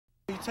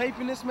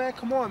taping this, man?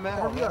 Come on, man.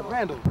 Hurry up.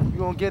 Randall, you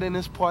gonna get in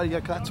this party? I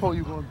told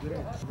you gonna get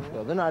in.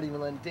 Yo, they're not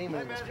even letting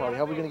Damon in this party.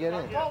 How are we gonna get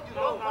in?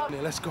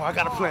 Man, let's go. I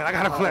got a plan.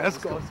 Let's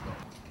go.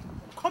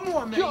 Come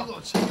on, man. You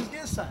little chickens.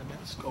 Get inside, man.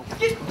 Let's go.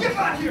 Get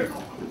out of here.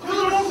 You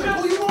little shit.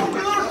 Who you want?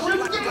 Get out of here.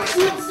 Get back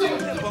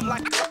here. I'm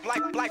like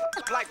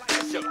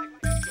Bishop.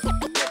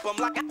 I'm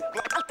like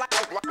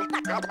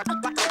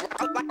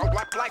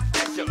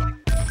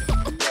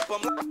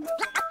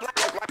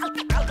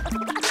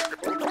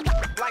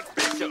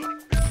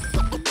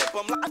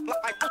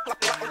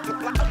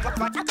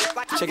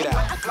Check it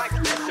out.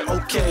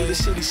 Okay, the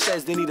city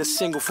says they need a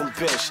single from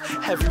Bish.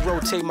 Heavy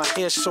rotate my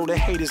ish so the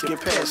haters get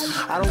pissed.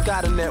 I don't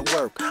got a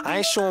network, I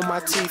ain't showing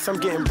my teeth. I'm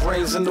getting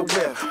brains in the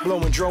whip,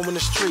 blowing dro in the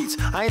streets.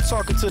 I ain't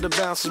talking to the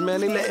bouncers,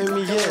 man, they letting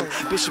me in.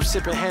 Bishop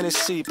sipping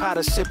Hennessy,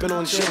 Potter sipping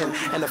on gin.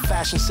 And the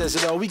fashion says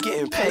it all, we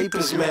getting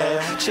papers,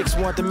 man. Chicks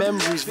want the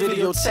memories,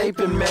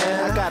 videotaping,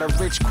 man. I got a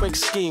rich, quick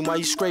scheme while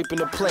you scraping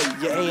the plate.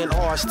 Your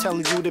A&R's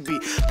telling you to be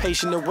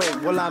patient and wait.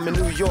 While I'm in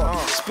New York,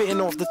 spitting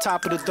off the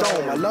top of the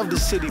dome. I love the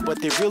city, but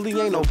there really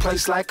ain't no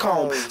place like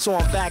home. So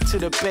I'm back to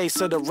the base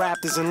of the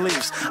Raptors and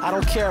Leafs. I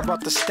don't care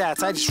about the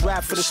stats, I just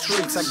rap for the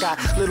streets. I got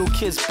little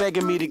kids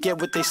begging me to get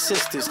with their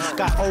sisters.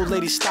 Got old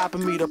ladies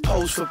stopping me to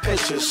pose for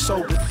pictures.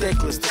 So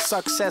ridiculous, the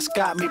success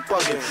got me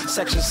bugging.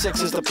 Section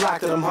 6 is the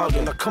block that I'm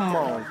hugging. Now come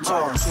on,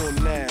 talk to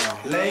him now.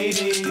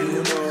 Lady,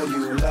 you know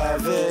you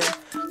love it.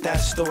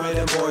 That's the way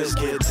them boys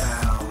get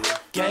down.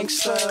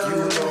 Gangster, you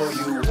know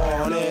you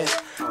want it.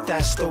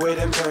 That's the way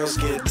them girls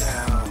get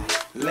down.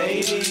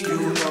 Lady,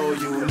 you know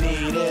you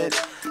need it.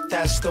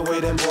 That's the way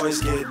them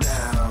boys get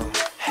down.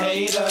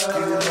 Hater,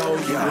 you know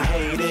you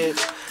hate it.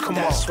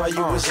 That's why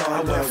you was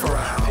on the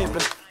ground.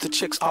 Pimpin' the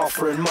chicks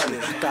offering money.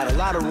 Got a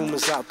lot of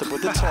rumors out there,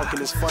 but the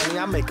talking is funny.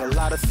 I make a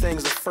lot of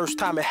things the first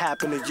time it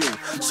happened to you.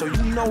 So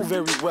you know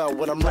very well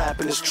what I'm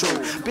rapping is true.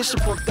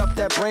 Bishop worked up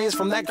that brains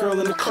from that girl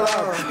in the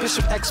club.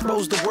 Bishop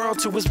exposed the world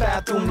to his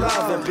bathroom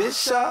love. And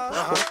Bishop,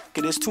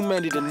 there's too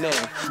many to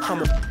name.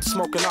 I'm a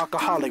smoking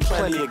alcoholic,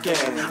 plenty of game.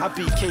 I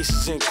beat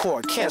cases in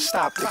court, can't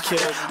stop the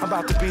kid. I'm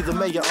about to be the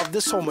mayor of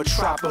this whole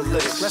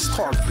metropolis. Let's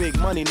talk big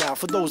money now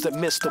for those that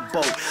missed the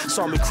boat.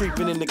 Saw me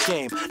creeping in the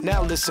game,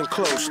 now listen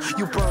close.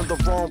 You burned the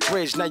wrong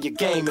bridge, now your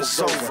game is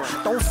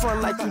over. Don't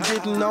front like you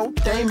didn't know,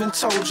 Damon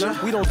told ya.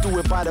 We don't do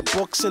it by the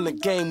books, in the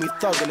game we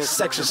thuggin'. And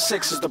Section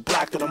 6 is the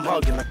block that I'm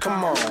hugging. Now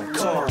come on,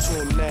 talk to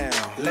him now.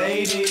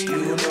 Lady,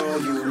 you know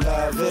you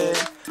love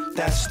it.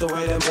 That's the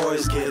way them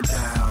boys get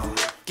down.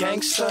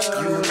 Gangster,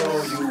 you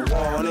know you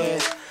want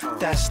it.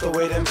 That's the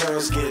way them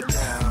girls get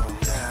down.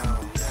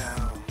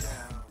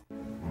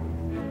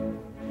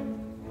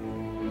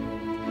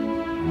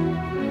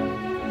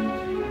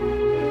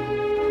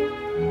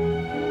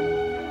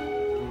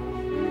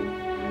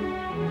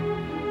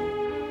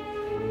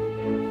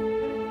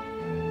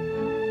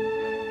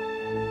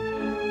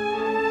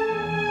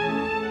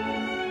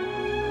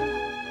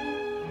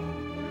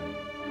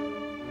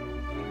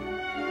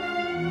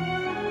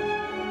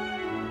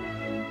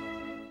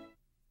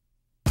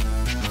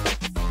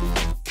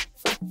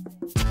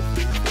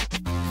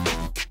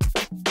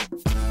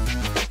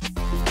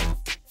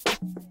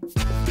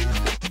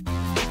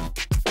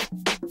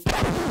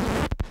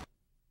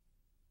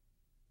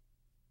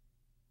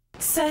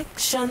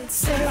 Section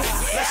 6.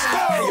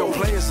 Hey yo,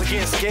 players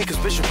against gay, cause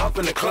Bishop up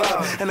in the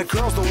club. And the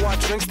girls don't want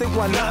drinks, they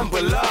want nothing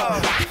but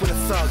love. With a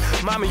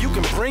thug, mama, you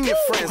can bring your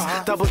friends.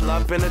 Double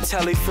up in a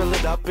telly, fill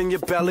it up in your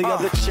belly.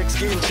 Other chicks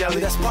getting jelly,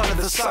 that's part of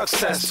the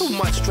success. Too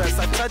much stress,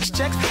 I touch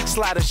checks,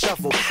 slide and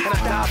shuffle. And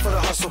I die for the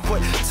hustle,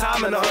 put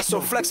time in the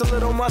hustle. Flex a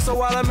little muscle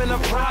while I'm in the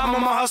prime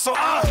of my hustle.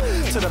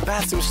 To the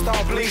bathroom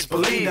stall, please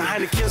believe. The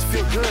Heineken's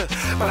feel good,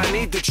 but I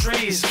need the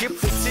trees. Skip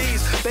the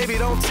tease, baby,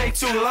 don't take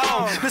too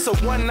long. This a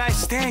one night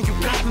stand, you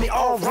got me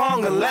all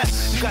wrong.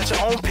 Unless you got your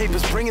own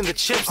papers bringing the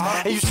chips,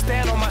 and you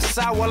stand on my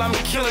side while I'm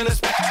killing this,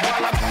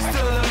 while I'm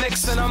still in the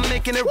mix and I'm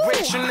making it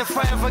rich. And if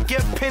I ever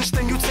get pinched,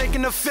 then you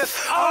taking the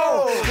fifth.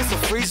 Oh, it's a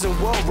freezing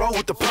world, roll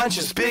with the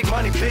punches. Big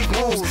money, big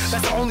moves,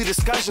 that's the only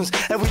discussions.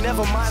 And we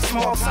never mind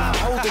small time,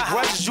 holding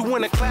grudges. You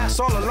in the class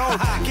all alone,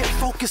 get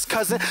focused,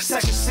 cousin.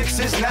 Section 6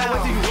 is now,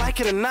 whether you like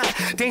it or not.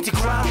 Dainty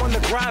crime on the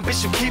grind,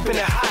 bitch, you keeping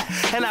it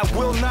hot. And I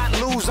will not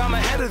lose, I'm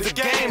ahead of the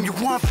game. You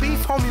want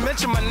beef, homie,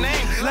 mention my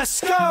name.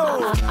 Let's go.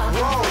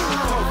 Whoa,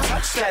 don't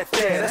touch that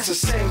there. That's the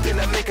same thing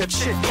that make a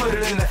chick put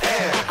it in the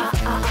air.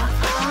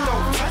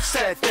 Don't touch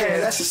that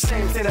there. That's the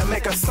same thing that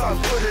make a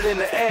thug put it in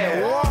the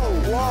air.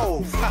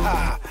 Whoa, whoa.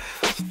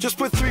 Just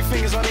put 3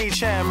 fingers on each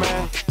hand,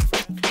 man.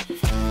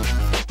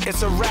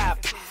 It's a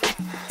rap.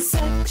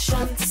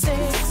 Section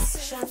 6.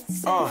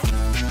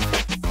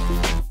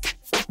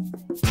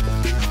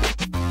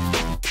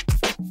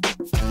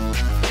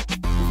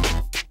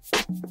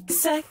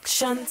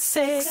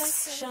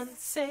 Section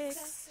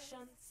 6.